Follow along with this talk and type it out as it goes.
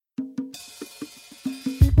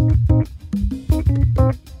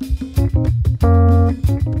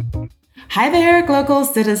Hi there, local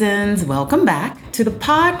citizens. Welcome back to the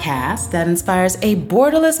podcast that inspires a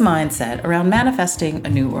borderless mindset around manifesting a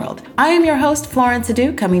new world. I am your host, Florence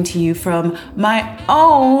Adu, coming to you from my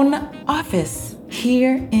own office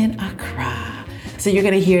here in Accra. So you're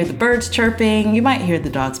going to hear the birds chirping. You might hear the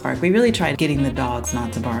dogs bark. We really tried getting the dogs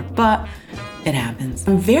not to bark, but it happens.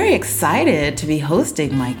 I'm very excited to be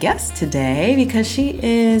hosting my guest today because she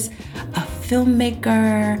is a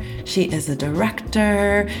filmmaker, she is a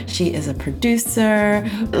director, she is a producer.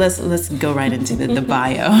 Let's go right into the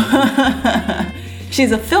bio.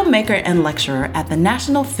 She's a filmmaker and lecturer at the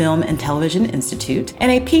National Film and Television Institute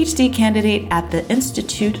and a PhD candidate at the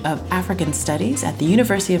Institute of African Studies at the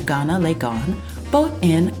University of Ghana, Legon, both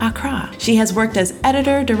in Accra. She has worked as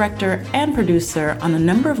editor, director, and producer on a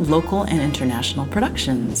number of local and international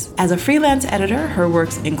productions. As a freelance editor, her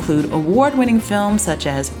works include award-winning films such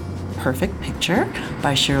as Perfect Picture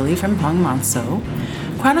by Shirley Frimpong Manso,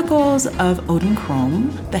 Chronicles of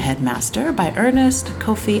Odunkrom, The Headmaster by Ernest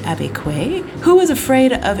Kofi Abekwe, Who is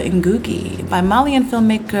Afraid of Ngugi by Malian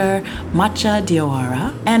filmmaker Macha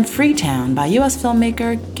Diawara, and Freetown by U.S.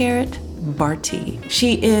 filmmaker Garrett Barty.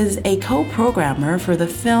 She is a co-programmer for the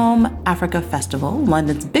Film Africa Festival,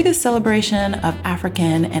 London's biggest celebration of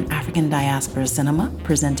African and African diaspora cinema,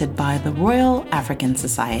 presented by the Royal African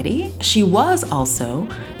Society. She was also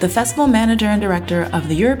the festival manager and director of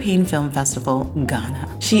the European Film Festival,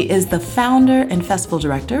 Ghana. She is the founder and festival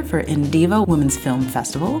director for Indiva Women's Film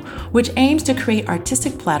Festival, which aims to create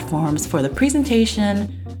artistic platforms for the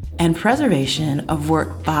presentation and preservation of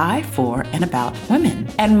work by, for, and about women.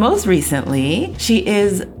 And most recently, she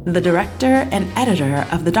is the director and editor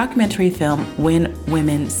of the documentary film When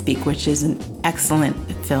Women Speak, which is an excellent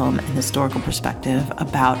film and historical perspective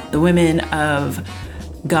about the women of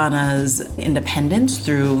Ghana's independence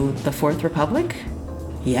through the Fourth Republic.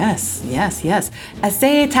 Yes.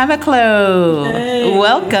 Aseye Tamakloe, hey,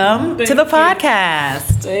 welcome to the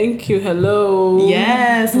podcast. Thank you. Hello.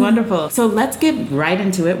 Yes, wonderful. So let's get right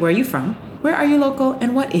into it. Where are you from? Where are you local?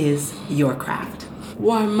 And what is your craft?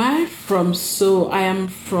 Where am I from? So I am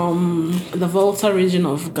from the Volta region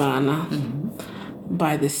of Ghana,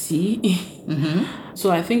 by the sea.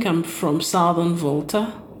 So I think I'm from Southern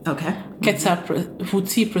Volta. Okay. Keta,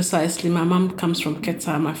 Futi precisely. My mom comes from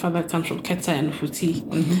Keta. My father comes from Keta and Futi.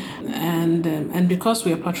 And because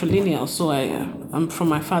we are patrilineal, so I'm from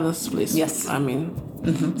my father's place. Yes. I mean,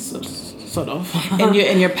 sort of. And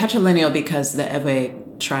you're patrilineal because the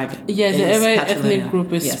Ewe tribe. Yeah, the Ewe ethnic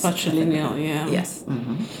group is yes, patrilineal. Yeah. Yes.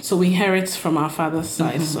 So we inherit from our father's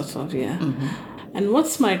side, sort of. Yeah. And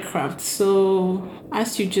what's my craft? So,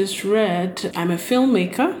 as you just read, I'm a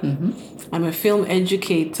filmmaker. I'm a film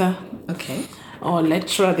educator. Okay. Or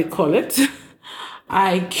lecturer, they call it.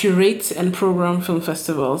 I curate and program film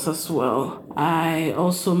festivals as well. I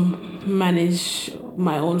also manage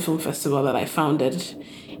my own film festival that I founded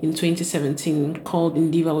in 2017 called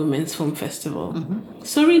Indiva Women's Film Festival.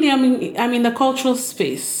 So really, I'm in the cultural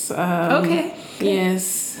space. Okay.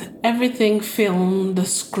 Yes, everything film, the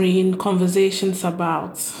screen, conversations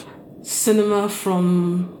about cinema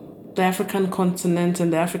from the African continent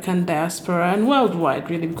and the African diaspora and worldwide,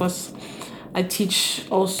 really, because I teach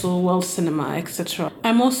also world cinema, etc.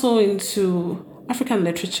 I'm also into African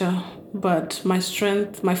literature, but my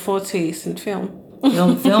forte is in film.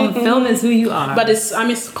 Film is who you are. But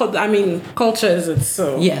culture is it,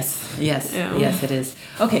 so. Yes, it is.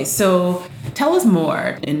 Okay, so tell us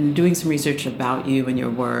more. In doing some research about you and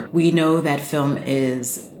your work, we know that film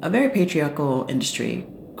is a very patriarchal industry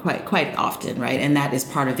quite often, right? And that is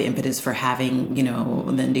part of the impetus for having, the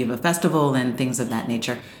Indiva Festival and things of that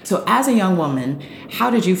nature. So as a young woman,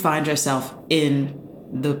 how did you find yourself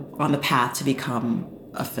on the path to become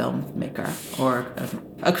a filmmaker or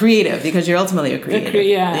a creative, because you're ultimately a creative?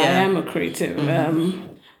 I am a creative.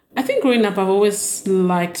 I think growing up, I've always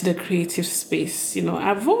liked the creative space.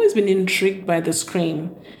 I've always been intrigued by the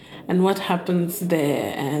screen and what happens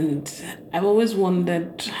there. And I've always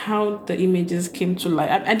wondered how the images came to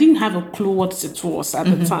life. I didn't have a clue what it was at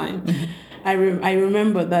the time. I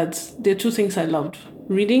remember that there are two things I loved: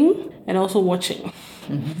 reading and also watching.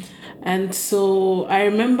 And so I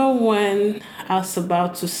remember when I was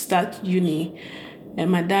about to start uni, and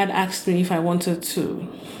my dad asked me if I wanted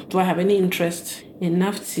do I have any interest in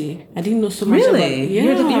NAFTI? I didn't know so much about it. Yeah.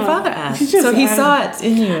 Your father asked. So he saw it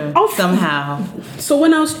in you somehow. So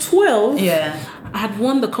when I was 12, I had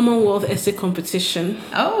won the Commonwealth essay competition.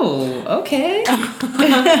 Oh, okay.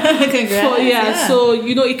 Congrats. So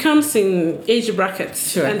it comes in age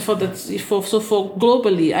brackets. Sure. And for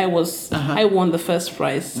globally, I won the first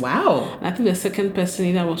prize. Wow. I think the second person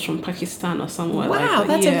either was from Pakistan or somewhere. Wow,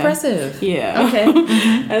 that's impressive. Yeah. Okay.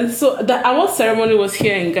 And so the award ceremony was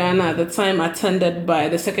here in Ghana at the time, attended by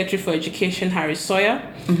the Secretary for Education, Harry Sawyer.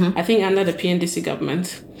 I think under the PNDC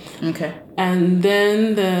government. Okay. And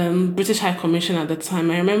then the British High Commission at the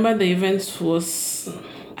time. I remember the event was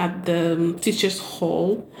at the Teachers'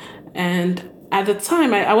 Hall. And at the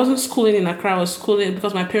time, I wasn't schooling in Accra. I was schooling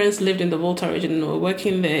because my parents lived in the Volta region and were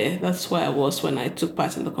working there. That's where I was when I took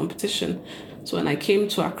part in the competition. So when I came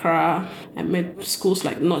to Accra, I met schools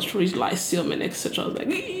like Northridge, Lyceum, and etc. I was like,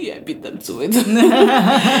 I beat them to it.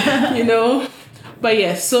 But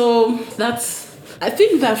yeah, so I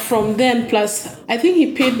think that from then, plus, I think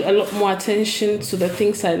he paid a lot more attention to the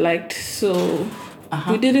things I liked. So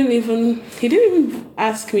he didn't even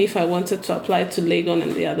ask me if I wanted to apply to Legon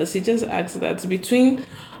and the others. He just asked that between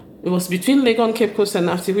Legon, Cape Coast, and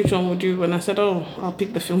Afti, which one would you? And I said, I'll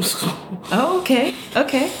pick the film school. Oh, okay.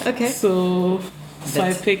 So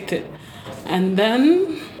I picked it. And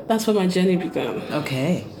then that's where my journey began.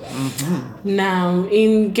 Okay. Mm-hmm. Now,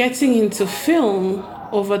 in getting into film,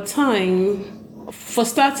 over time, for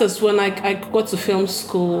starters, when I got to film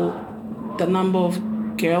school, the number of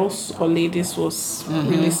girls or ladies was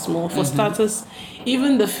really small. For starters,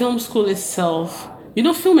 even the film school itself,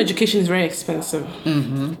 film education is very expensive.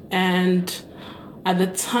 And at the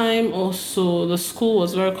time also, the school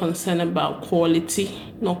was very concerned about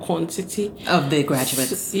quality, not quantity. Of the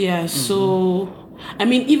graduates. So, I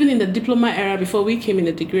mean, even in the diploma era, before we came in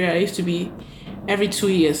the degree, I used to be every 2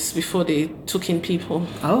 years before they took in people.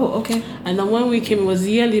 Oh, okay. And then when we came, it was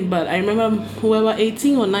yearly, but I remember we were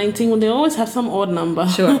 18 or 19, they always have some odd number.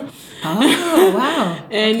 Sure. Oh, wow.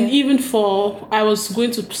 And even I was going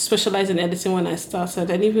to specialize in editing when I started,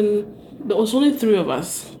 and even there was only 3 of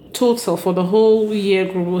us. Total for the whole year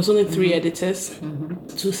group was only 3 editors,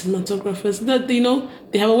 2 cinematographers. That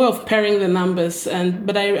they have a way of pairing the numbers.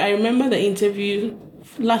 But I remember the interview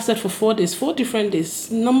lasted for 4 days, 4 different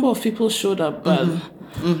days. Number of people showed up, but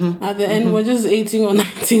at the end, we're just 18 or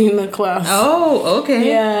 19 in the class. Oh, okay.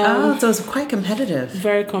 Yeah. Oh, so it's quite competitive.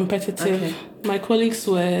 Very competitive. Okay. My colleagues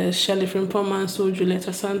were Shelley Frimpong and so Juliet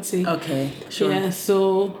Asante. Okay, sure. Yeah,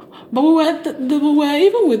 so... But we were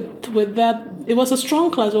even with that, it was a strong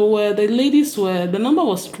class where the ladies the number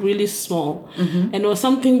was really small. And it was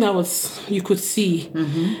something that you could see.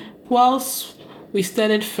 Whilst we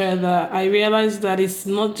studied further, I realized that it's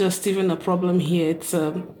not just even a problem here, it's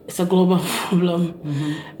a global problem.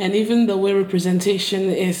 And even the way representation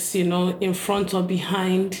is, in front or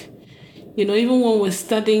behind, even when we're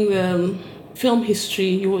studying the film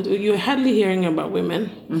history, you're hardly hearing about women.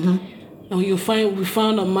 And we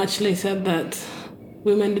found out much later that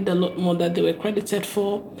women did a lot more that they were credited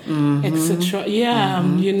for, etc. Yeah,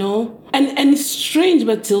 And it's strange,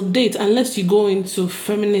 but till date, unless you go into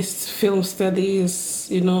feminist film studies,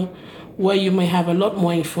 where you may have a lot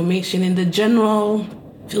more information in the general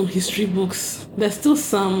film history books, there's still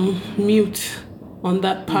some mute on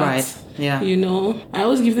that part. Right, yeah. I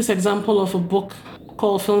always give this example of a book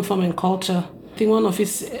called Film, Form and Culture. I think one of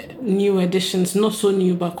its new editions, not so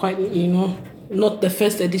new, but quite, not the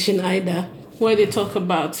first edition either, where they talk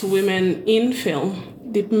about women in film.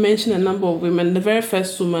 They mention a number of women. The very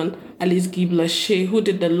first woman, Alice Guy-Blaché, who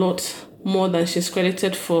did a lot more than she's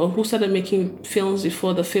credited for, who started making films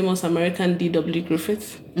before the famous American D.W.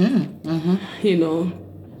 Griffith.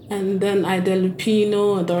 And then Ida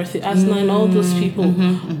Lupino, Dorothy Asna, and all those people.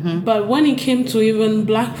 But when it came to even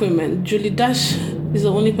black women, Julie Dash is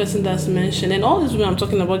the only person that's mentioned. And all these women I'm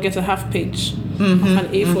talking about get a half page of an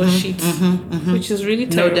A4 sheet, which is really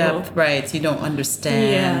terrible. No depth, right. You don't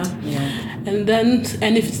understand. Yeah.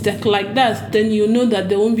 And if it's like that, then you know that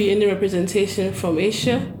there won't be any representation from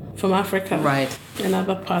Asia, from Africa. Right. And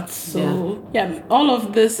other parts. So, all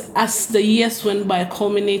of this, as the years went by,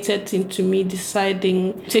 culminated into me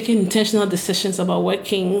taking intentional decisions about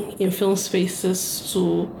working in film spaces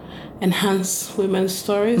to enhance women's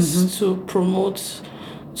stories, to promote,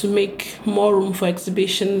 to make more room for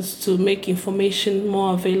exhibitions, to make information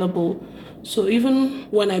more available. So even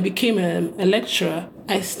when I became a lecturer,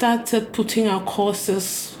 I started putting out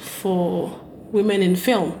courses for women in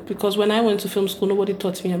film, because when I went to film school, nobody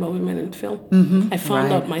taught me about women in film. I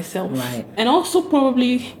found out myself. Right. And also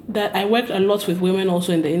probably that I worked a lot with women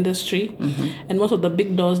also in the industry, and most of the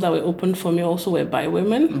big doors that were opened for me also were by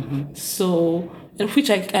women. So, and which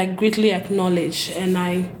I greatly acknowledge, and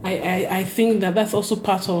I think that that's also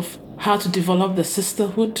part of how to develop the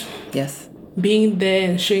sisterhood. Yes. being there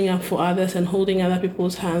and showing up for others and holding other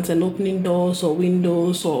people's hands and opening doors or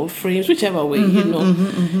windows or frames, whichever way,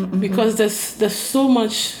 because there's so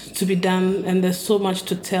much to be done, and there's so much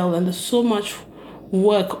to tell, and there's so much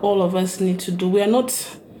work all of us need to do. We are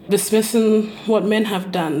not dismissing what men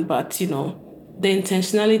have done, but the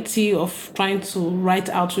intentionality of trying to write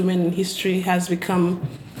out women in history has become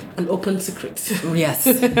an open secret. Yes,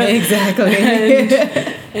 exactly.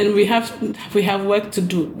 and we have work to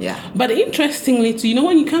do. Yeah. But interestingly,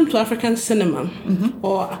 when you come to African cinema,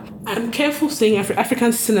 or I'm careful saying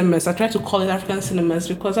African cinemas, I try to call it African cinemas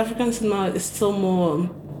because African cinema is still more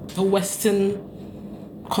a Western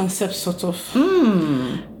concept, sort of.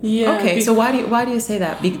 Yeah. Okay, so why do you say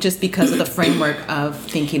that? Just because of the framework of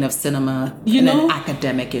thinking of cinema in an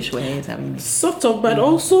academic-ish way? Is that what you mean? Sort of, but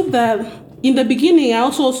also that in the beginning,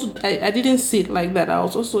 I didn't see it like that. I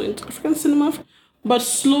was also into African cinema, but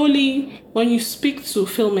slowly, when you speak to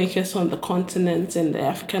filmmakers on the continent and the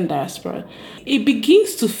African diaspora, it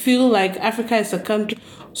begins to feel like Africa is a country.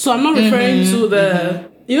 So I'm not referring to the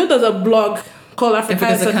there's a blog called Africa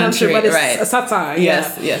is a country, but it's a satire.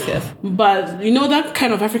 Yes. But that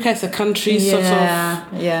kind of Africa is a country sort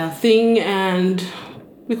of thing, and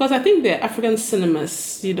because I think they're African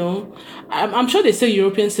cinemas, I'm sure they say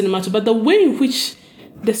European cinema too, but the way in which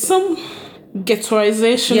there's some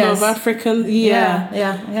ghettoization of African,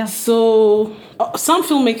 So some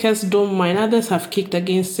filmmakers don't mind, others have kicked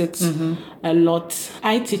against it a lot.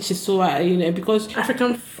 I teach it, so because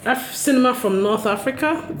African cinema from North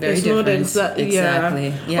Africa is not exactly.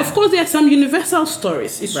 Yeah. Of course, there are some universal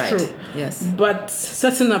stories. It's true. Yes. But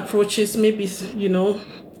certain approaches, maybe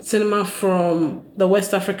cinema from the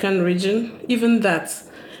West African region, even that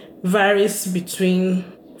varies between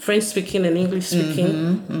French-speaking and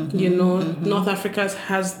English-speaking. North Africa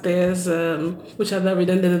has theirs, which other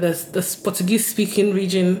region? There's the Portuguese-speaking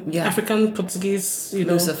region, African Portuguese,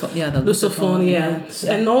 Lusophone,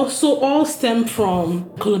 And also all stem from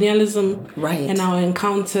colonialism and our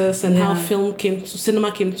encounters and how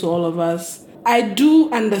cinema came to all of us. I do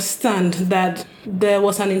understand that there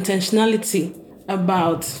was an intentionality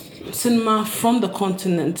about cinema from the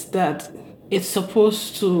continent, that it's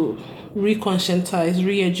supposed to re-conscientize,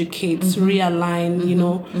 re-educate, realign,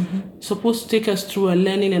 supposed to take us through a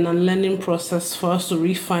learning and unlearning process for us to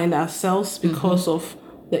re-find ourselves because of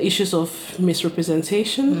the issues of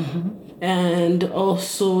misrepresentation. And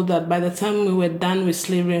also that by the time we were done with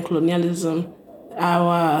slavery and colonialism,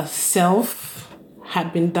 our self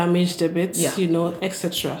had been damaged a bit,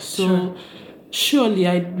 etc. So surely,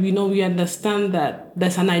 we understand that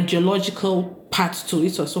there's an ideological part to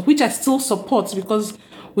it also, which I still support because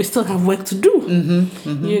we still have work to do,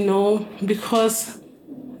 because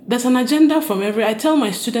there's an agenda from I tell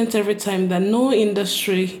my students every time that no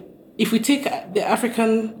industry, if we take the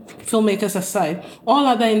African filmmakers aside, all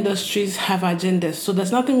other industries have agendas. So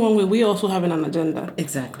there's nothing wrong with we also having an agenda.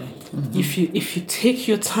 Exactly. If you take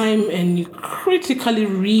your time and you critically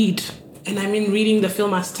read, and I mean reading the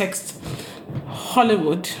film as text,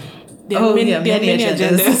 Hollywood, there are many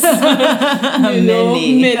agendas.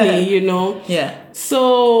 Many. Yeah.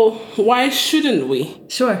 So why shouldn't we?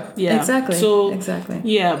 Sure. Yeah. Exactly. So exactly.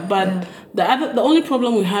 Yeah, but the only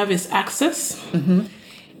problem we have is access.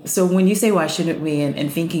 So when you say why shouldn't we,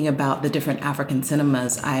 and thinking about the different African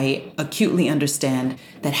cinemas, I acutely understand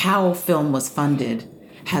that how film was funded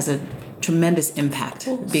has a tremendous impact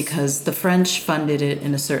because the French funded it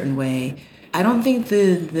in a certain way. I don't think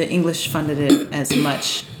the English funded it as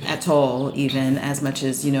much at all, even as much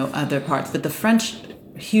as, other parts, but the French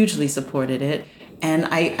hugely supported it. And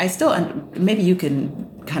I still, maybe you can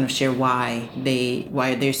kind of share why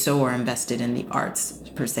they're so invested in the arts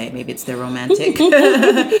per se. Maybe it's their romantic,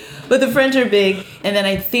 but the French are big. And then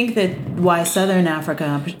I think that why South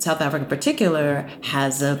Africa in particular,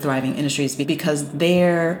 has a thriving industry is because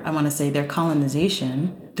their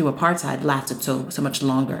colonization through apartheid lasted so much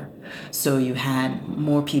longer. So you had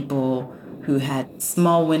more people who had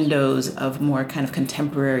small windows of more kind of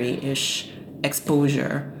contemporary-ish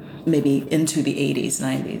exposure, maybe into the 80s,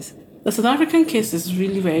 90s. The South African case is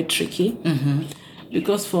really very tricky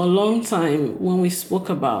because for a long time, when we spoke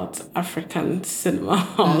about African cinema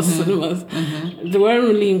or cinemas, they weren't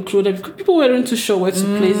really included. People weren't too sure where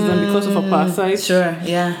to place them because of apartheid. Sure,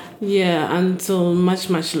 yeah. Yeah, until much,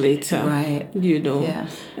 much later. Right. Yeah.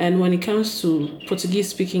 And when it comes to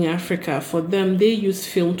Portuguese-speaking Africa, for them, they use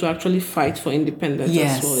film to actually fight for independence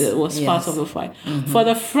as well. It was part of the fight. For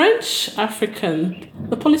the French African,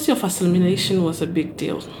 the policy of assimilation was a big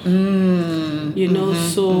deal. So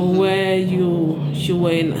where you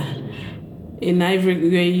were in Ivory,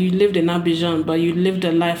 where you lived in Abidjan, but you lived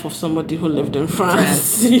the life of somebody who lived in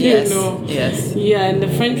France. Yes. You know? Yes. Yeah, and the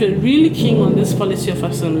French were really keen on this policy of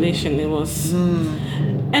assimilation. It was,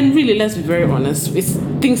 and really, let's be very honest,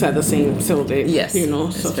 things are the same till they, Yes, you know.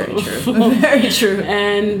 it's very true. Very true.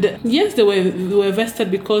 And yes, they were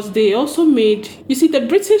vested because they also made, you see, the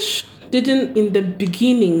British didn't in the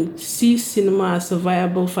beginning see cinema as a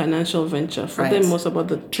viable financial venture. For them, it was about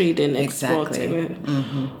the trade and exporting.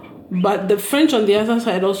 Exactly. But the French on the other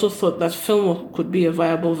side also thought that film could be a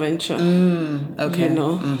viable venture. Okay. You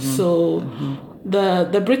know, so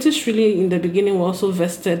the British really in the beginning were also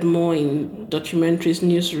vested more in documentaries,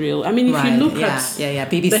 newsreel. I mean, if you look at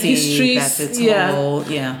BBC, the histories,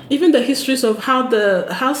 even the histories of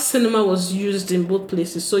how cinema was used in both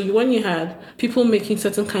places. So when you had people making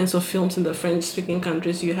certain kinds of films in the French-speaking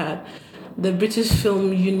countries, you had the British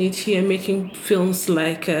film unit here making films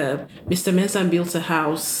like Mr. Mensah Built a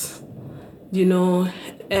House. You know,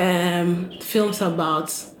 films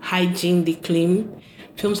about hygiene, the clean,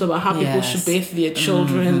 films about how people should bathe their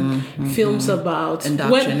children, films about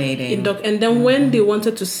indoctrinating. And then when they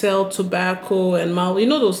wanted to sell tobacco and Marlboro, you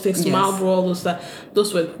know those things, Marlboro, all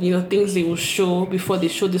those were, you know, things they would show before they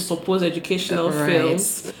showed the supposed educational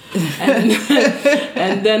films.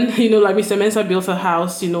 And then, you know, like Mr. Mensah Built a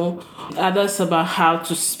House, you know, others about how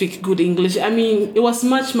to speak good English. I mean, it was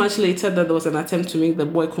much, much later that there was an attempt to make the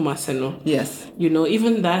boy Kumaseno. Yes. You know,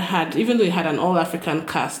 even though it had an all-African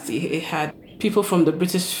cast, it had people from the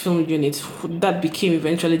British film unit that became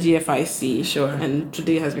eventually GFIC. Sure. And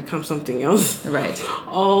today has become something else. Right.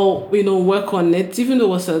 Or, you know, work on it, even though it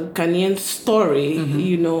was a Ghanaian story,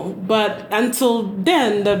 you know. But until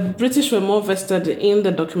then, the British were more vested in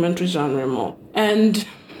the documentary genre more.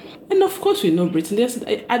 And of course, we know Britain.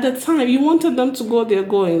 At the time, you wanted them to go, they're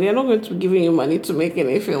going. They're not going to be giving you money to make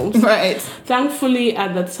any films. Right. Thankfully,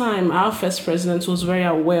 at the time, our first president was very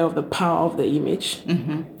aware of the power of the image.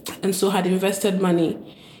 And so had invested money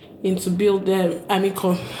into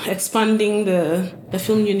expanding the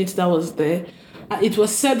film unit that was there. It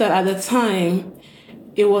was said that at the time,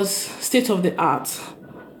 it was state of the art.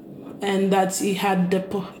 And that he had the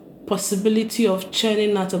possibility of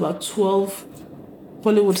churning out about 12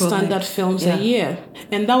 Bollywood standard films a year.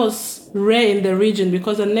 And that was rare in the region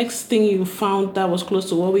because the next thing you found that was close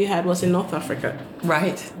to what we had was in North Africa.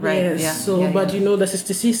 Right. Yes. Yeah. So, you know, the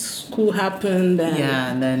 66 coup happened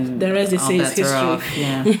and then the rest they say is history.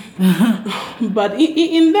 Yeah. But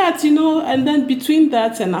in that, you know, and then between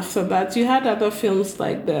that and after that, you had other films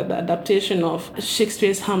like the adaptation of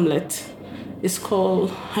Shakespeare's Hamlet. It's called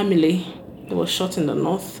Hamile. It was shot in the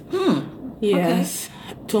north. Yes. Okay.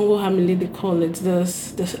 Tongo Hamile, they call it.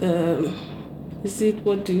 Is it,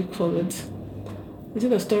 what do you call it? Is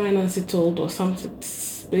it a story Nancy told or something?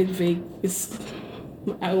 It's very vague.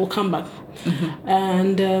 I will come back.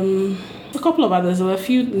 And a couple of others. There were a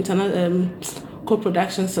few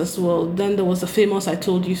co-productions as well. Then there was the famous I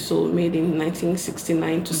Told You So, made in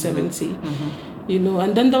 1969 to 70. You know,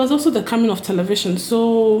 and then there was also the coming of television.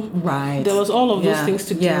 So there was all of those things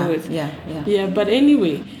to deal with. Yeah. But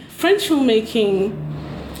anyway, French filmmaking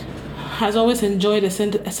has always enjoyed a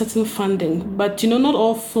certain funding, but you know, not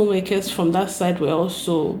all filmmakers from that side were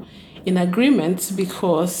also in agreement,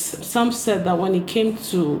 because some said that when it came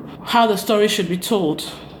to how the story should be told,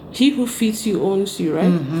 he who feeds you owns you,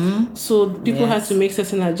 right? So people had to make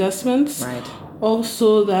certain adjustments. Right.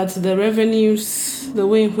 Also that the revenues, the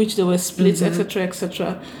way in which they were split,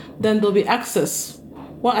 etc., then there'll be access.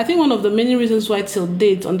 Well, I think one of the many reasons why till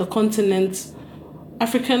date on the continent,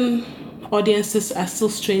 African audiences are still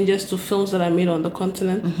strangers to films that are made on the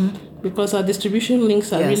continent, because our distribution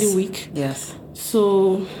links are really weak. Yes.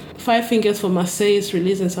 So Five Fingers for Marseille is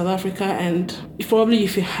released in South Africa, and if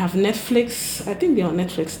you have Netflix, I think they're on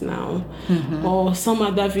Netflix now, or some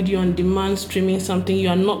other video on demand streaming something, you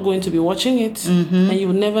are not going to be watching it, and you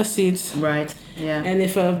will never see it. Right. Yeah. And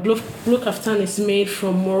if a blue kaftan is made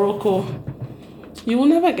from Morocco, you will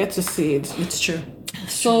never get to see it. It's true.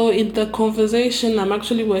 So in the conversation, I'm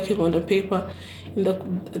actually working on a paper in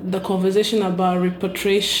the conversation about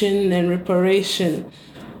repatriation and reparation.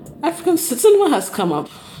 African cinema has come up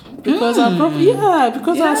because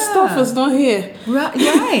our stuff is not here. Right,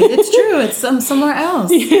 it's true. It's somewhere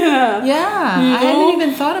else. Yeah. I hadn't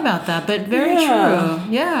even thought about that, but very true.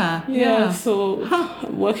 Yeah. So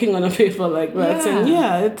I'm working on a paper like that, and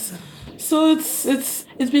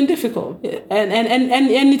it's been difficult, and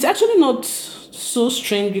it's actually not so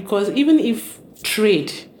strange, because even if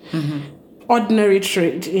trade, ordinary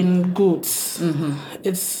trade in goods,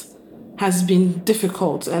 has been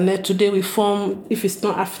difficult. And then today we form, if it's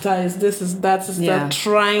not after, is this, is that, is that,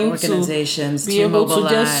 trying organizations to be able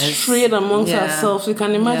mobilize. to just trade amongst ourselves. You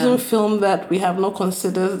can imagine Yeah. film that we have not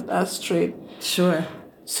considered as trade. Sure.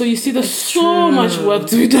 So you see, there's so much work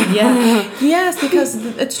to be done. Yeah. Yes, because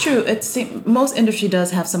it's true. Most industry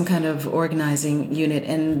does have some kind of organizing unit,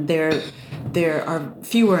 and there are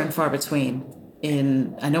fewer and far between.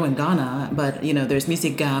 I know in Ghana, but there's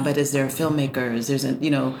Music Ga, but is there filmmakers? There's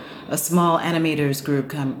a small animators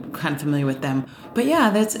group. I'm kind of familiar with them. But yeah,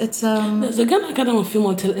 there's the Ghana Academy of Film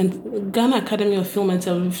and Ghana Academy of Film and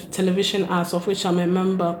Television Arts, of which I'm a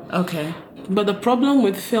member. Okay. But the problem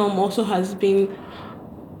with film also has been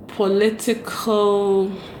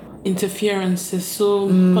political interferences. So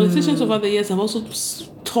politicians over the years have also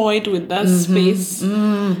toyed with that space.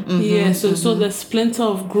 So the splinter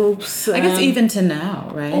of groups. I guess even to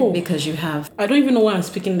now, right? Because you have... I don't even know why I'm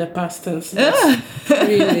speaking the past tense.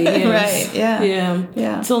 Really, yes. Right,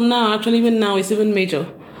 yeah. Till now, actually, even now, it's even major.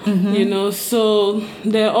 So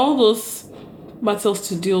there are all those battles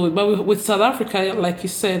to deal with. But with South Africa, like you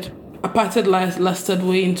said, apartheid lasted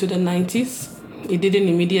way into the 90s. It didn't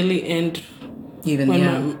immediately end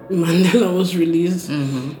when Mandela was released.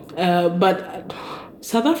 But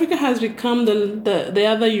South Africa has become the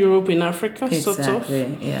other Europe in Africa, sort of.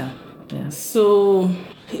 Exactly, yeah. So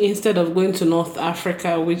instead of going to North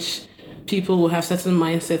Africa, which people will have certain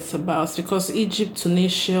mindsets about, because Egypt,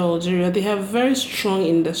 Tunisia, Algeria, they have very strong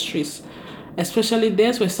industries. Especially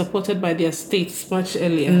theirs were supported by their states much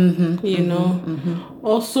earlier,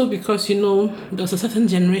 Also because, there's a certain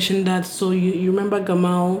generation that, so you remember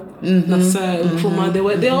Gamal, Nasser, Nkrumah,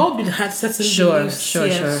 they all had certain beliefs. Sure.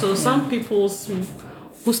 So some people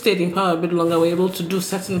who stayed in power a bit longer were able to do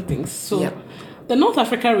certain things. So the North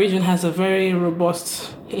Africa region has a very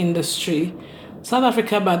robust industry. South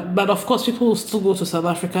Africa, but of course, people will still go to South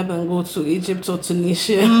Africa than go to Egypt or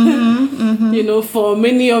Tunisia, for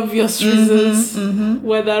many obvious reasons,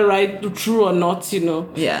 whether true or not,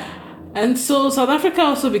 Yeah. And so South Africa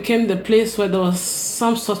also became the place where there was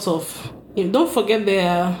some sort of, don't forget there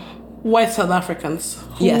are white South Africans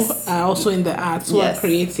who are also in the arts, who are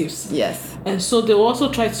creatives. Yes. And so they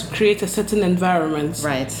also tried to create a certain environment.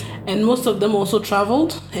 Right. And most of them also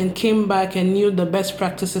traveled and came back and knew the best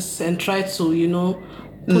practices and tried to,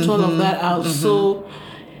 put all of that out. So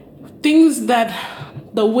things that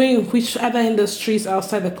the way in which other industries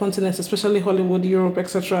outside the continent, especially Hollywood, Europe,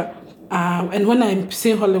 etc. And when I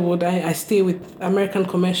say Hollywood, I stay with American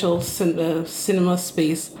commercial cinema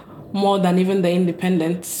space more than even the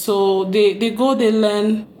independent. So they go, they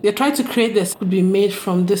learn, they try to create this could be made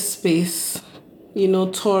from this space,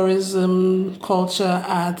 tourism, culture,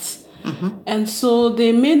 arts. And so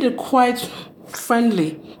they made it quite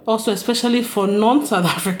friendly, also especially for non-South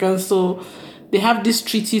Africans. So they have these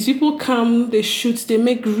treaties. People come, they shoot, they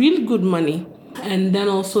make really good money. And then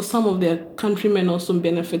also some of their countrymen also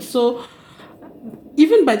benefit. So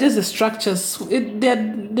even by just the structures, there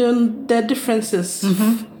are differences.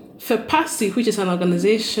 FEPASI, which is an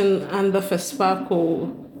organization under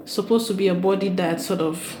FESPACO, supposed to be a body that sort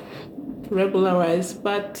of regularized,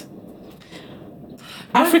 but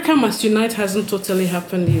Africa Must Unite hasn't totally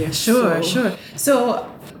happened yet. Sure. So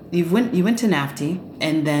you went to NAFTI,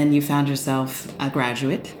 and then you found yourself a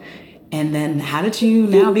graduate, and then how did you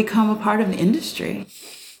now become a part of the industry?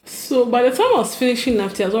 So by the time I was finishing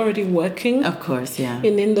NAFTI, I was already working. Of course, yeah.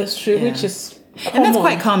 In industry, which is common. And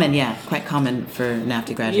that's quite common for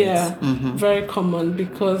NAFTI graduates. Yeah, very common,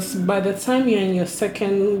 because by the time you're in your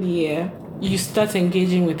second year, you start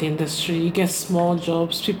engaging with the industry. You get small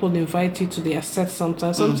jobs. People invite you to their sets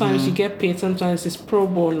sometimes. Sometimes you get paid. Sometimes it's pro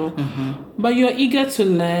bono. But you're eager to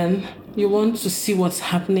learn. You want to see what's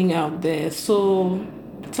happening out there. So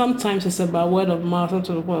sometimes it's about word of mouth,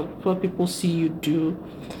 sometimes what people see you do.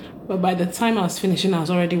 But by the time I was finishing, I was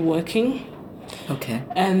already working. Okay.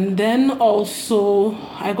 And then also,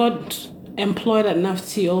 I got employed at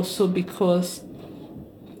NAFTI also because,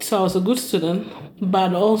 so I was a good student,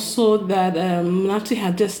 but also that NAFTI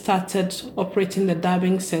had just started operating the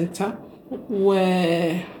dubbing center,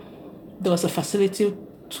 where there was a facility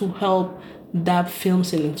to help dub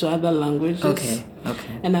films into other languages. Okay.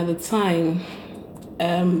 And at the time,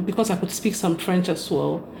 because I could speak some French as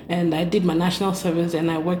well, and I did my national service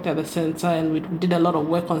and I worked at the center and we did a lot of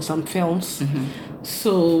work on some films.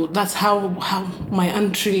 So that's how my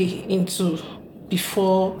entry into,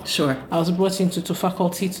 before I was brought into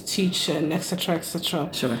faculty to teach and etc.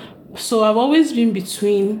 Sure. So I've always been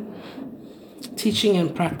between teaching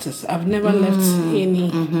and practice. I've never left any.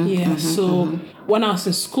 So when I was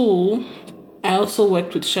in school, I also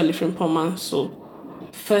worked with Shirley Frimpong. So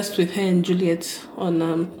first with her and Juliet on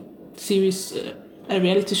series, a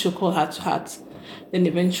reality show called Heart to Heart. Then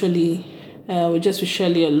eventually, we just with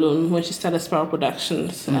Shirley alone when she started Sparrow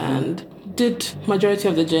Productions and did majority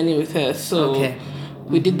of the journey with her. So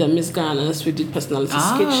we did the Miss Ghana's, we did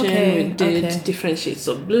Personality's Kitchen, we did Different Shades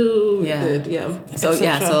of Blue, we did, so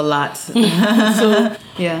a lot.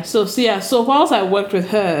 So whilst I worked with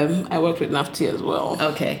her, I worked with Nafti as well.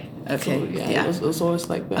 Okay. So, it was always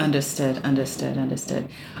like that. Understood.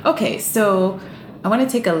 Okay, so I want to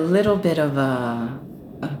take a little bit of a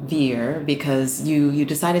veer because you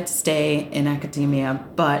decided to stay in academia,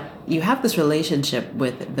 but you have this relationship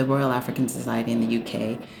with the Royal African Society in the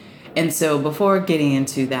UK. And so before getting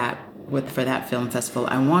into that for that film festival,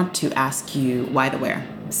 I want to ask you why the where.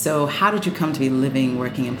 So how did you come to be living,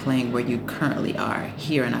 working, and playing where you currently are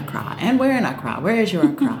here in Accra? And where in Accra? Where is your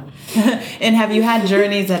Accra? And have you had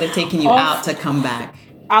journeys that have taken you out to come back?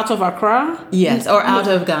 Out of Accra? Yes, or out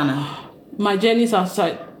of Ghana. My journeys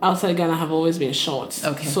outside Ghana have always been short.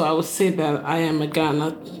 Okay. So I would say that I am a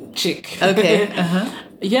Ghana chick. Okay.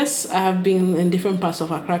 Yes, I have been in different parts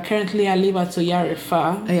of Accra. Currently, I live at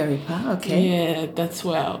Oyarifa. Oyarifa, okay. Yeah, that's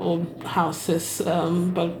where our old house is.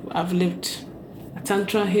 But I've lived at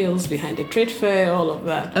Tantra Hills, behind the trade fair, all of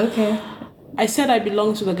that. Okay. I said I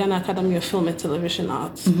belong to the Ghana Academy of Film and Television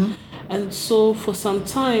Arts. And so for some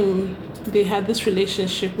time, they had this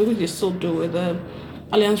relationship, which they still do, with the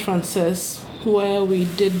Alliance Française, where we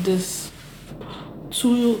did this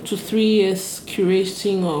 2 to 3 years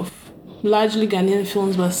curating of largely Ghanaian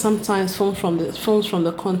films, but sometimes films from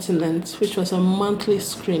the continent, which was a monthly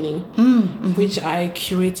screening, which I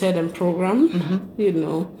curated and programmed,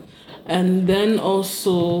 And then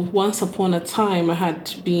also, once upon a time, I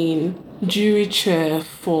had been jury chair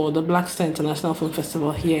for the Black Star International Film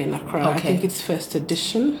Festival here in Accra. I think it's first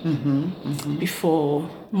edition before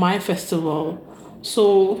my festival.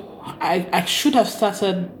 So I should have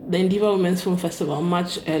started the Indiva Women's Film Festival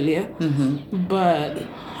much earlier, but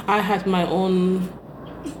I had my own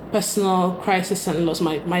personal crisis and loss.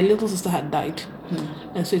 My little sister had died,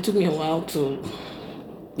 and so it took me a while to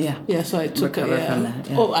so I took recover from that.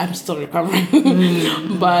 Oh, I'm still recovering.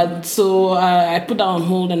 But so I put that on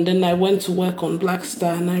hold, and then I went to work on Black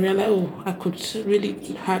Star, and I realized, I could really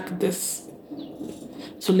hack this.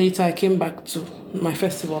 So later I came back to my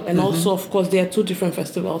festival. And also, of course, there are 2 different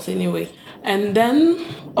festivals anyway. And then,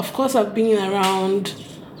 of course, I've been around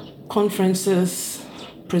conferences,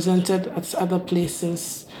 presented at other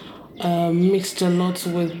places, mixed a lot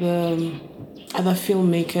with other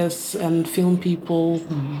filmmakers and film people,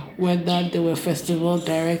 whether they were festival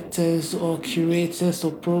directors or curators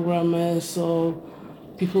or programmers or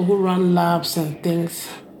people who run labs and things.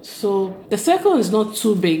 So the circle is not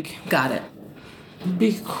too big. Got it.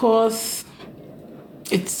 Because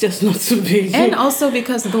it's just not too big. And also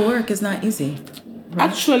because the work is not easy. Right?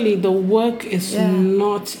 Actually, the work is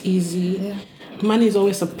not easy. Yeah. Money is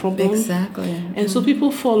always a problem. Exactly. And so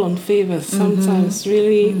people fall on favors sometimes,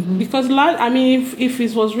 really. Because, if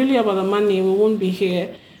it was really about the money, we won't be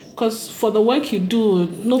here. Because for the work you do,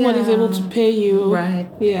 nobody's able to pay you. Right.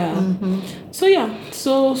 Yeah.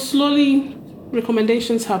 So slowly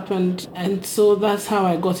recommendations happened, and so that's how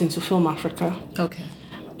I got into Film Africa. Okay.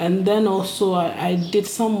 And then also I did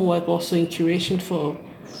some work also in curation for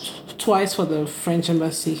twice for the French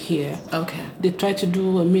embassy here. Okay. They tried to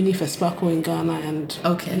do a mini FESPACO in Ghana, and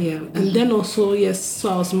and then also so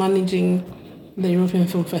I was managing the European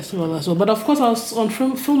Film Festival as well. But of course I was on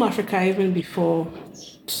Film Africa even before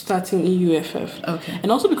starting EUFF. Okay.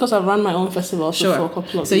 And also because I've run my own festival for a couple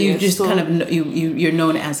of years. So you just kind of you're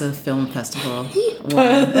known as a film festival.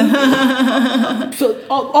 So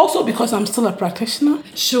also because I'm still a practitioner.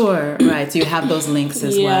 Sure, right. So you have those links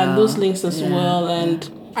as well. Yeah, those links as well, and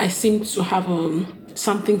I seem to have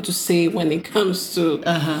something to say when it comes to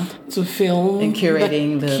film and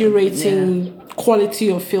curating quality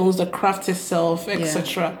of films, the craft itself,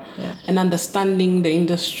 etc. And understanding the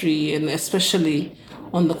industry, and especially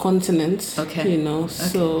on the continent.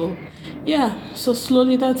 So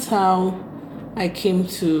slowly that's how I came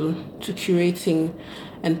to curating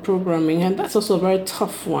and programming, and that's also a very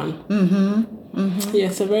tough one. Yeah,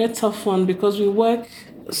 it's a very tough one because we work.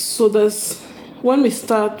 So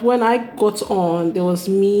when I got on, there was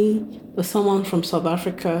me, there's someone from South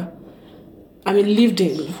Africa.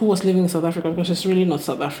 Who was living in South Africa, because she's really not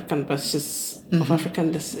South African, but she's of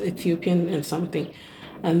African, Ethiopian and something.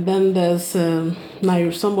 And then there's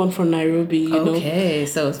someone from Nairobi, Okay,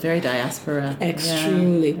 so it's very diaspora.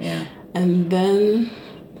 Extremely. Yeah. And then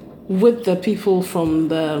with the people from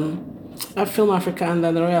the Film Africa and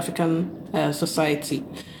then the Royal African Society.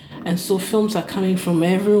 And so films are coming from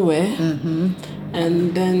everywhere.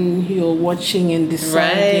 and then you're watching and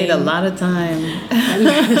deciding. Right, a lot of time. And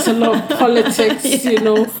there's a lot of politics,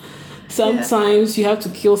 Yes. Sometimes you have to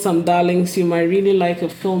kill some darlings. You might really like a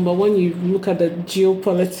film, but when you look at the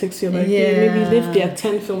geopolitics, you're like, hey, maybe if there are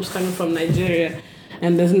 10 films coming from Nigeria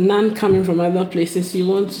and there's none coming from other places, you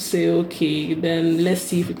want to say, okay, then let's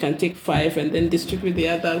see if we can take 5 and then distribute the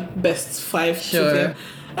other best 5 Sure. to them.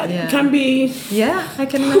 It can be... Yeah, I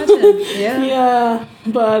can imagine. Yeah.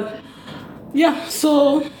 Yeah,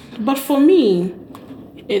 but for me,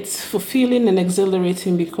 it's fulfilling and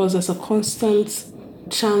exhilarating because there's a constant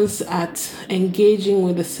chance at engaging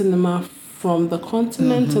with the cinema from the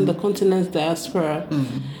continent and the continent's diaspora,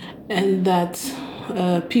 and that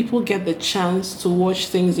people get the chance to watch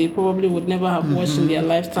things they probably would never have watched in their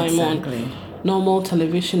lifetime on normal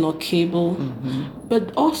television or cable,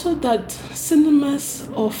 but also that cinemas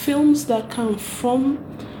or films that come from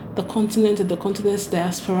the continent and the continent's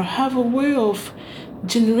diaspora have a way of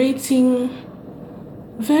generating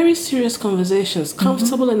very serious conversations,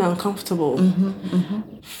 comfortable and uncomfortable,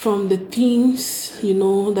 from the themes,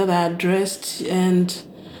 that are addressed, and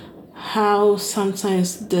how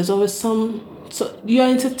sometimes there's always so you're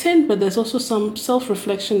entertained, but there's also some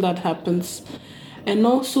self-reflection that happens. And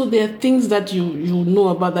also there are things that you know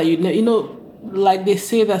about that like they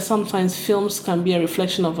say that sometimes films can be a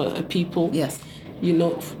reflection of a people. Yes.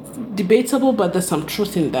 Debatable, but there's some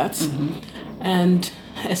truth in that. And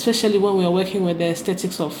especially when we are working with the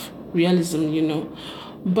aesthetics of realism,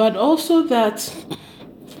 But also that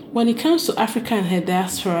when it comes to Africa and her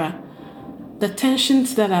diaspora, the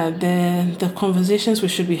tensions that are there, the conversations we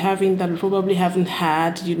should be having that we probably haven't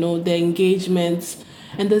had, the engagements,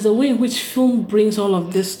 and there's a way in which film brings all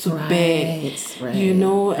of this to bear,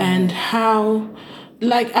 and how,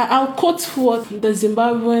 like, I'll quote what the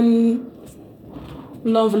Zimbabwean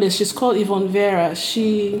novelist, she's called Yvonne Vera.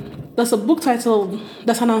 There's a book titled,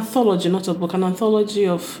 that's an anthology, not a book, an anthology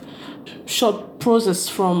of short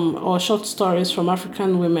short stories from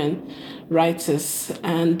African women writers.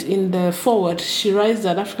 And in the foreword, she writes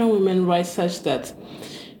that African women write such that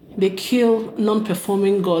they kill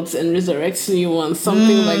non-performing gods and resurrect new ones,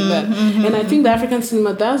 something like that. And I think the African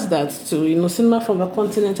cinema does that too, cinema from the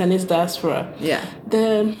continent and its diaspora. Yeah.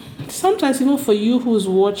 Sometimes even for you who's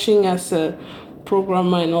watching as a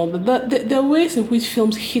programmer and all that, there are ways in which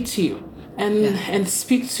films hit you and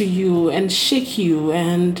speak to you and shake you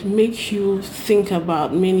and make you think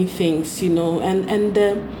about many things, and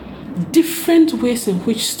the different ways in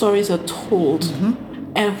which stories are told.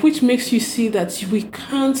 And which makes you see that we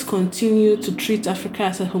can't continue to treat Africa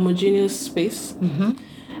as a homogeneous space.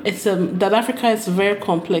 It's that Africa is a very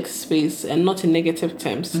complex space, and not in negative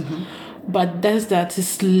terms. But that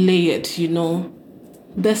is layered,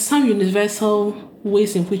 There's some universal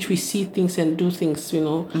ways in which we see things and do things,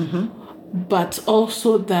 But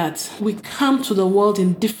also that we come to the world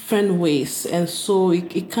in different ways, and so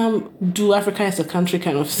it can't do Africa as a country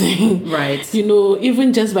kind of thing. Right.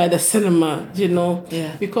 Even just by the cinema,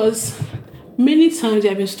 Yeah. Because many times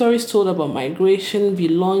there have been stories told about migration,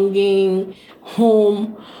 belonging,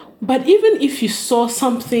 home. But even if you saw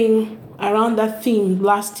something around that theme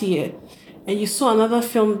last year and you saw another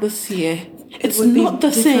film this year, it's not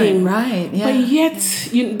the same, right? Yeah. But yet,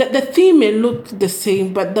 the theme may look the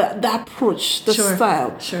same, but the approach, the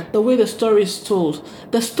style, the way the story is told,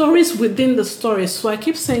 the stories within the stories. So I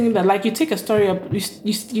keep saying that, like, you take a story up,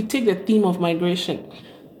 you take the theme of migration,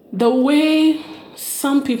 the way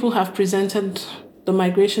some people have presented the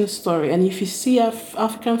migration story, and if you see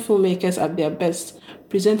African filmmakers at their best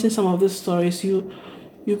presenting some of these stories, you'll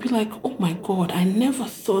be like, oh my God, I never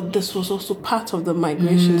thought this was also part of the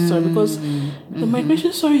migration story, because the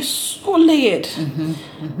migration story is so layered.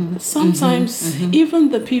 Sometimes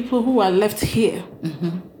even the people who are left here,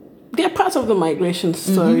 they're part of the migration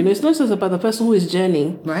story. It's not just about the person who is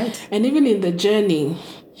journeying. Right. And even in the journey,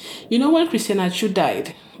 when Christiana Chu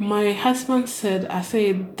died, my husband said,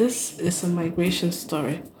 Aseye, this is a migration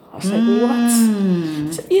story. I was like, what?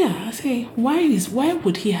 I said, yeah. I say, why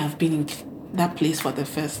would he have been in that place for the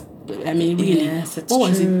first? I mean, really, yes, it's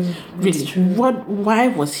what true. Was it? Really, it's true. Why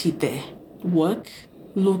was he there? Work,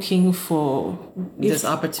 looking for this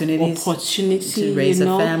opportunity to raise a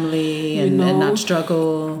family and not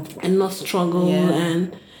struggle,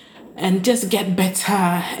 and just get better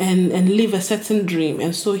and live a certain dream.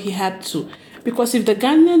 And so he had to, because if the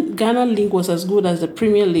Ghana league was as good as the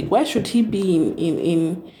Premier League, why should he be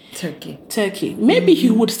in Turkey? Maybe he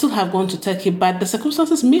would still have gone to Turkey, but the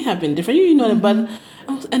circumstances may have been different. But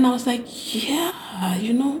I was like, yeah,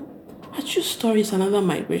 A true story is another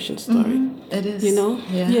migration story. It is. You know?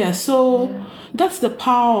 Yeah. So that's the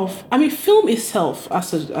power of, I mean, film itself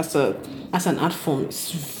as an art form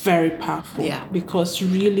is very powerful. Yeah. Because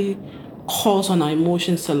really calls on our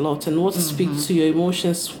emotions a lot, and what speaks to your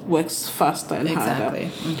emotions works faster and harder.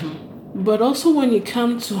 Exactly. But also when you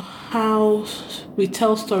come to how we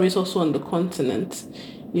tell stories also on the continent,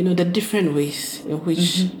 you know, the different ways in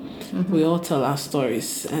which we all tell our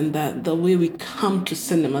stories, and that the way we come to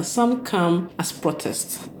cinema. Some come as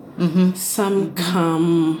protest. Some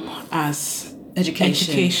come as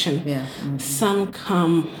education. Yeah. Some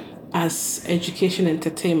come as education,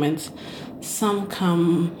 entertainment. Some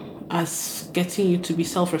come as getting you to be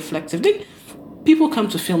self-reflective. People come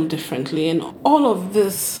to film differently, and all of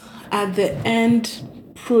this at the end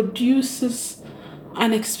produces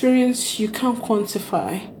an experience you can't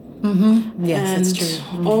quantify. Yes, that's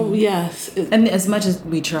true. Oh yes, And as much as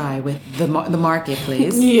we try with the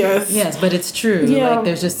marketplace, yes, but it's true. Yeah. Like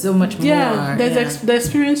there's just so much more. There's the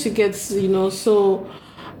experience you get, you know. So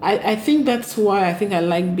I think that's why I think I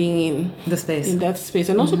like being the space. in that space,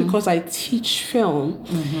 and also because I teach film,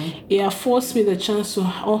 it affords me the chance to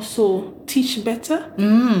also teach better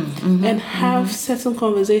and have certain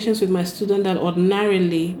conversations with my students that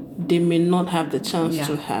ordinarily they may not have the chance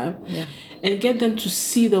to have, and get them to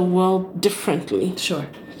see the world differently. Sure.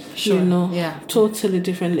 You know, totally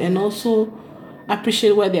differently, and also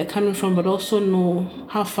appreciate where they're coming from, but also know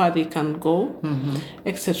how far they can go,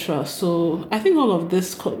 etc. So I think all of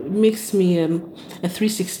this makes me a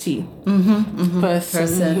 360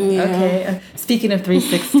 person. Yeah. Okay. Speaking of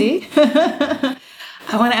 360,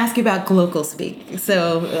 I want to ask you about local speak.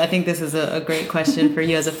 So I think this is a great question for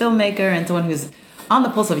you as a filmmaker and someone who's on the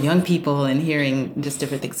pulse of young people and hearing just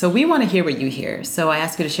different things. So we want to hear what you hear. So I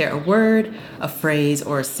ask you to share a word, a phrase,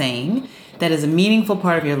 or a saying that is a meaningful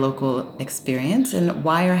part of your local experience, and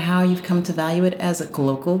why or how you've come to value it as a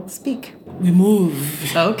local speak. We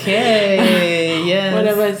move. Okay. Yes.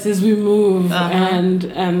 Whatever it is, we move.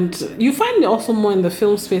 And you find it also more in the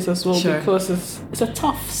film space as well, because it's a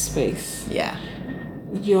tough space. Yeah.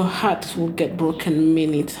 Your heart will get broken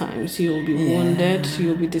many times. You will be wounded. You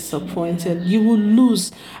will be disappointed. You will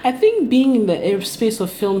lose. I think being in the space of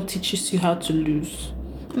film teaches you how to lose.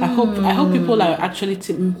 I hope people are actually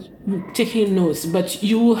taking notes, but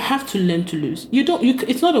you will have to learn to lose.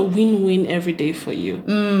 It's not a win-win every day for you.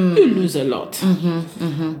 You lose a lot,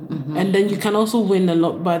 and then you can also win a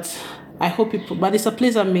lot. But I hope people. But it's a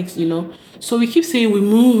place that makes, you know. So we keep saying we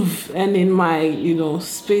move, and in my, you know,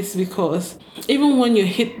 space, because even when you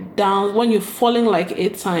hit down, when you're falling like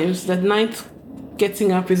 8 times, the 9th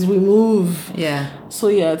getting up is we move. Yeah. So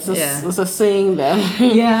it's a saying that.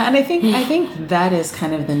 Yeah, and I think that is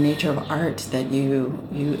kind of the nature of art, that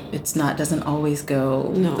doesn't always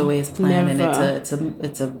go the way it's planned, never. And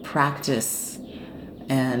it's a practice,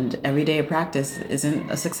 and every day of practice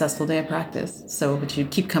isn't a successful day of practice. So, but you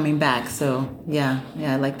keep coming back. So yeah,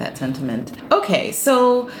 I like that sentiment. Okay,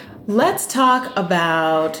 so let's talk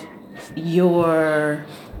about your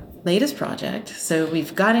latest project. So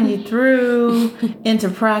we've gotten you through into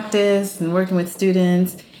practice and working with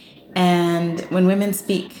students, and When Women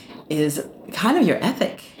Speak is kind of your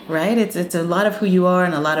ethic, right? It's a lot of who you are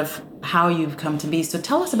and a lot of how you've come to be. So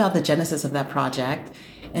tell us about the genesis of that project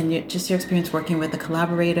and your experience working with the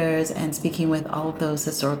collaborators and speaking with all of those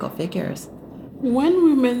historical figures. When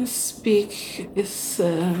Women Speak is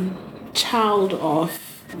a child of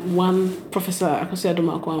one Professor Akosua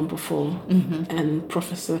Tamakloe before, and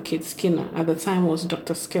Professor Kate Skinner. At the time was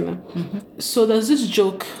Dr. Skinner. So there's this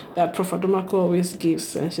joke that Professor Tamakloe always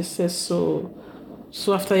gives, and she says, so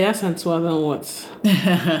after Yasantua, then what?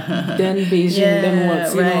 Then Beijing, then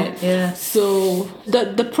what? You know? Yeah. So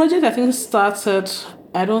the project, I think, started,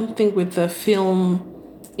 I don't think with the film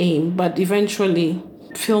aim, but eventually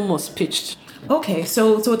film was pitched. Okay,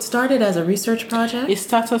 so it started as a research project? It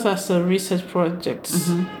started as a research project,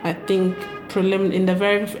 I think, in the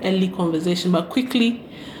very early conversation, but quickly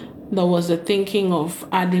there was a thinking of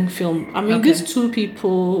adding film. I mean, these two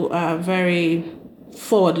people are very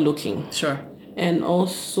forward-looking. Sure. And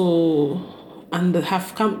also,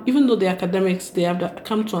 have come, even though they're academics, they have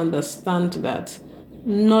come to understand that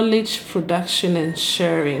knowledge production and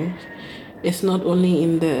sharing is not only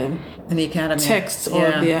in the academy text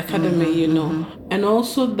or the academy, you know. And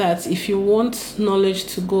also that if you want knowledge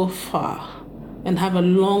to go far and have a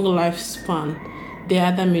long lifespan, there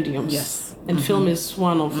are other mediums. Yes. And film is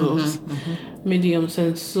one of those mediums.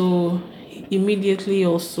 And so immediately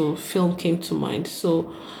also film came to mind.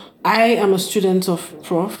 So I am a student of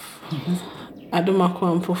Prof.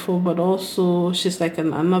 Tamakloe and Fofo, but also she's like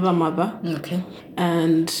another mother. Okay.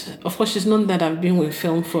 And of course, she's known that I've been with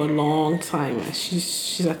film for a long time.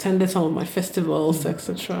 She's attended some of my festivals,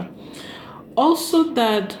 etc. Also,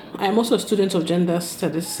 that I'm also a student of gender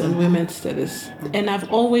studies and women's studies, and I've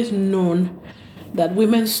always known that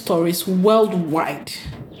women's stories worldwide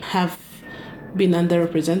have been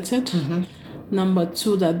underrepresented. Number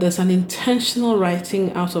two, that there's an intentional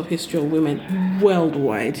writing out of history of women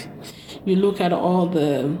worldwide. You look at all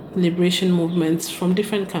the liberation movements from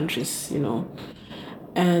different countries,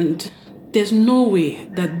 and there's no way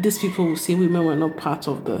that these people will say women were not part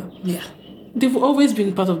of the... Yeah. They've always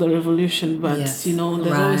been part of the revolution, but, Yes. there's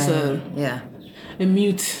always a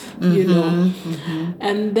mute,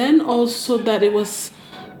 And then also that it was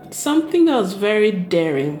something that was very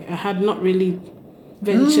daring. I had not really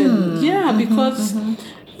ventured. Because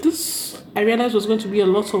this... I realized was going to be a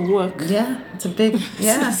lot of work. Yeah, it's a big,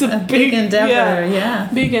 it's a big endeavor. Yeah.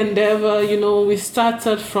 Big endeavor. We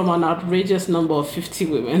started from an outrageous number of 50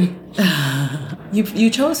 women. You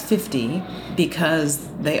chose 50 because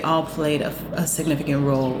they all played a significant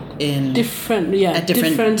role in different times.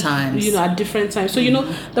 At different times. So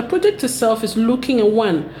the project itself is looking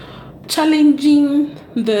at challenging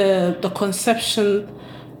the conception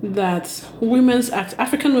that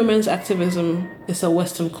African women's activism is a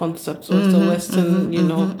Western concept, or it's a Western,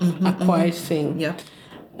 acquired thing. Yeah.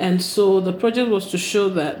 And so the project was to show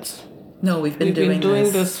that we've been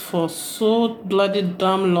doing this for so bloody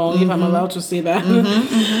damn long, if I'm allowed to say that.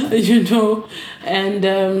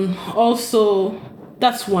 And also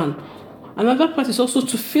that's one. Another part is also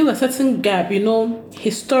to fill a certain gap.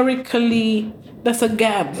 Historically, there's a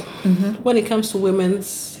gap when it comes to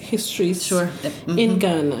women's histories in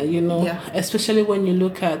Ghana, especially when you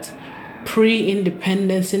look at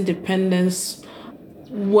pre-independence, independence,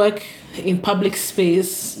 work in public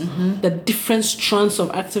space, the different strands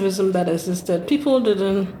of activism that existed. People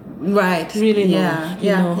didn't really know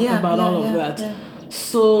about all of that. Yeah.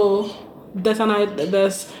 So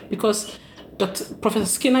because Professor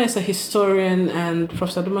Skinner is a historian and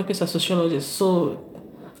Professor Dumak is a sociologist. So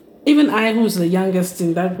even I, who's the youngest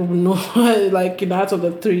in that group, know, out of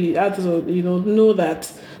the three, know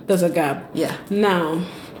that there's a gap. Yeah. Now,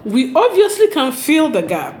 we obviously can fill the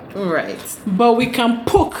gap. Right. But we can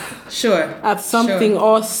poke at something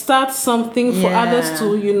or start something for others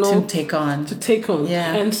to, to take on.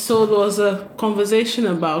 Yeah. And so there was a conversation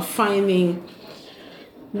about finding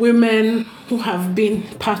women who have been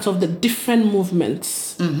part of the different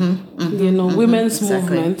movements, women's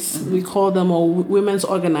movements, we call them, or women's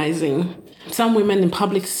organizing. Some women in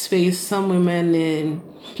public space, some women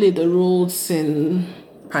play the roles in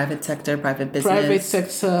private sector, private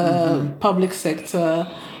business, public sector,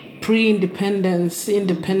 pre-independence,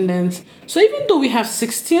 independence. So even though we have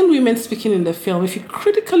 16 women speaking in the film, if you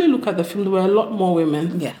critically look at the film, there were a lot more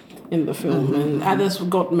women. Yeah. In the film, and others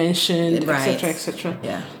got mentioned, etc., etc.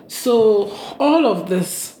 Yeah. So all of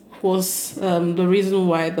this was the reason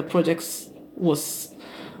why the project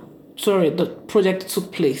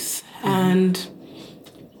took place, and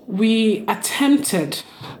we attempted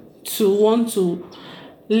to want to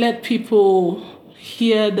let people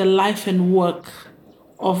hear the life and work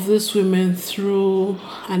of these women through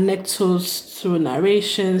anecdotes, through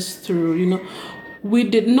narrations, through we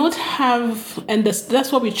did not have, and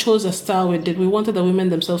that's what we chose a style we did. We wanted the women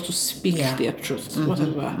themselves to speak their truth,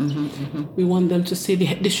 whatever. We want them to say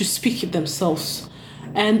they should speak it themselves.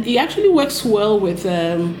 And it actually works well with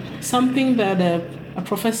something that a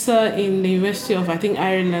professor in the University of, I think,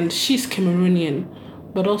 Ireland, she's Cameroonian,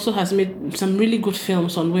 but also has made some really good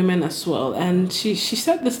films on women as well. And she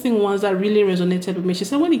said this thing once that really resonated with me. She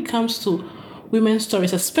said, when it comes to women's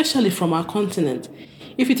stories, especially from our continent,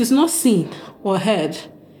 if it is not seen or heard,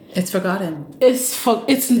 it's forgotten. It's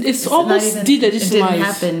almost de-legitimized. It didn't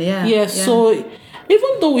happen. Yeah. So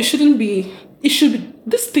even though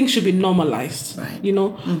this thing should be normalized, right?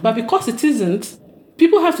 But because it isn't,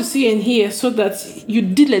 people have to see and hear so that you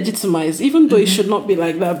delegitimize, even though it should not be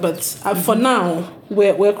like that. But for now,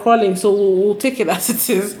 we're crawling, so we'll take it as it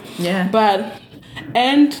is. Yeah.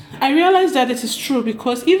 And I realized that it is true,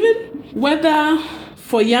 because even whether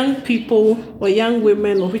for young people or young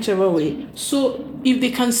women or whichever way, so if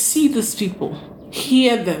they can see these people,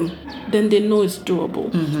 hear them, then they know it's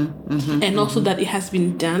doable. And also that it has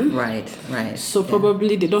been done. Right. So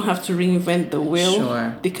probably they don't have to reinvent the wheel.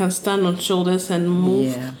 Sure. They can stand on shoulders and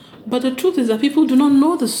move. Yeah. But the truth is that people do not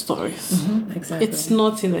know the stories. Exactly. It's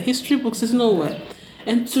not in the history books, it's nowhere.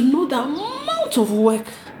 And to know the amount of work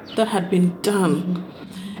that had been done,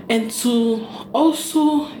 and to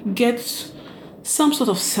also get some sort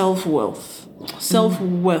of self-worth,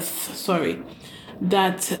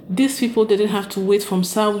 that these people didn't have to wait from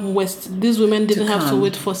these women didn't have to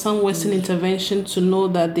wait for some Western intervention to know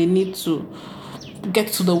that they need to get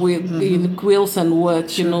to the wheels and work,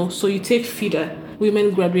 So you take FIDA,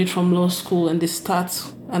 women graduate from law school and they start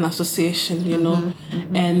an association,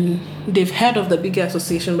 and they've heard of the bigger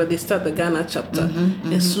association, but they start the Ghana chapter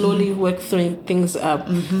and slowly work things up.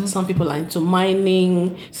 Some people are into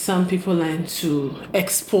mining, some people are into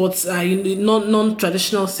exports,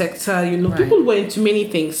 non-traditional sector, people were into many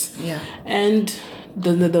things. Yeah. And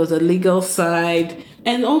then there was a legal side,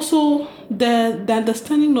 and also the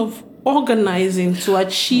understanding of organizing to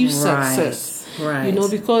achieve success. Right.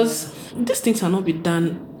 Because these things cannot be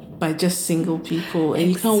done by just single people, and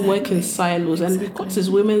you can't work in silos. And because it's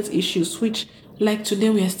women's issues, which like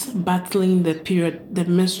today we are still battling the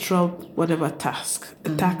menstrual whatever tax.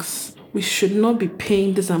 We should not be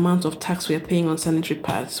paying this amount of tax we are paying on sanitary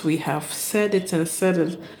pads. We have said it.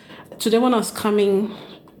 Today when I was coming,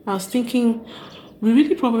 I was thinking we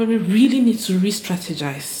really need to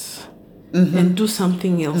re-strategize and do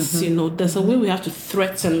something else. There's a way we have to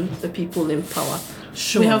threaten the people in power.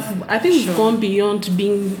 Sure. We've gone beyond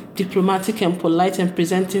being diplomatic and polite and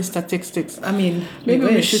presenting statistics. Maybe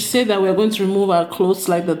we should say that we're going to remove our clothes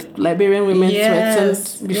like the Liberian women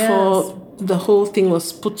threatened before the whole thing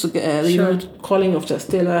was put together. Calling of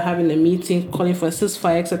Taylor, having a meeting, calling for a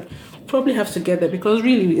ceasefire, etc. Probably have to get there because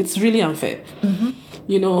really, it's really unfair.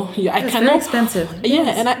 It's very expensive.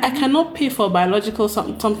 And I cannot pay for biological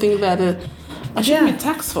something that I shouldn't be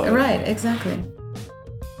taxed for. Right, exactly.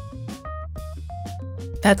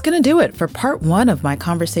 That's going to do it for part 1 of my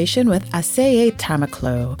conversation with Aseye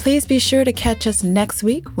Tamakloe. Please be sure to catch us next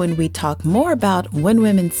week when we talk more about when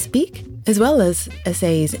women speak, as well as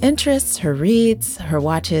Asaye's interests, her reads, her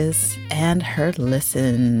watches, and her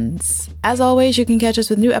listens. As always, you can catch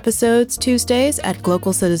us with new episodes Tuesdays at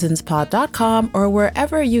glocalcitizenspod.com or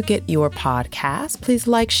wherever you get your podcasts. Please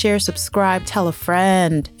like, share, subscribe, tell a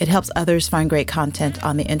friend. It helps others find great content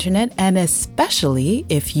on the internet, and especially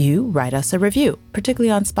if you write us a review,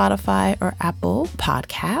 particularly on Spotify or Apple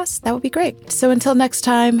Podcasts. That would be great. So until next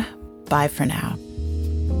time, bye for now.